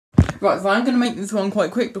Right, so I'm going to make this one quite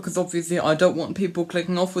quick because obviously I don't want people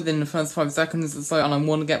clicking off within the first 5 seconds or so, and I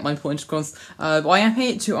want to get my point across. But I am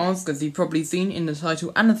here to ask, as you've probably seen in the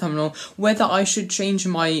title and the thumbnail, whether I should change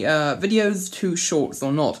my videos to shorts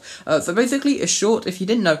or not. So basically, a short, if you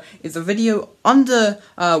didn't know, is a video under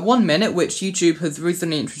 1 minute, which YouTube has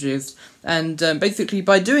recently introduced. And basically,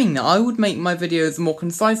 by doing that, I would make my videos more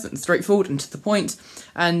concise and straightforward and to the point.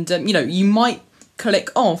 And, you might click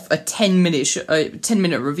off a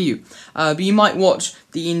 10-minute review, but you might watch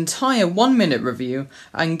the entire 1-minute review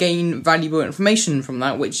and gain valuable information from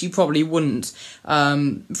that, which you probably wouldn't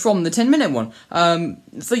from the 10-minute one.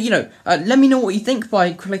 So let me know what you think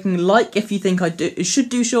by clicking like if you think I should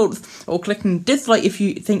do shorts, or clicking dislike if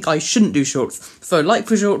you think I shouldn't do shorts. So like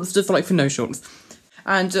for shorts, dislike for no shorts.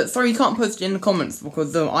 And sorry you can't post it in the comments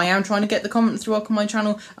because I am trying to get the comments to work on my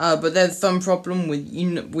channel, but there's some problem with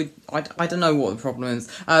I don't know what the problem is,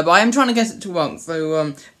 but I am trying to get it to work.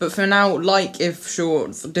 So but for now, like if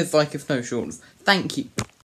shorts, dislike if no shorts. Thank you.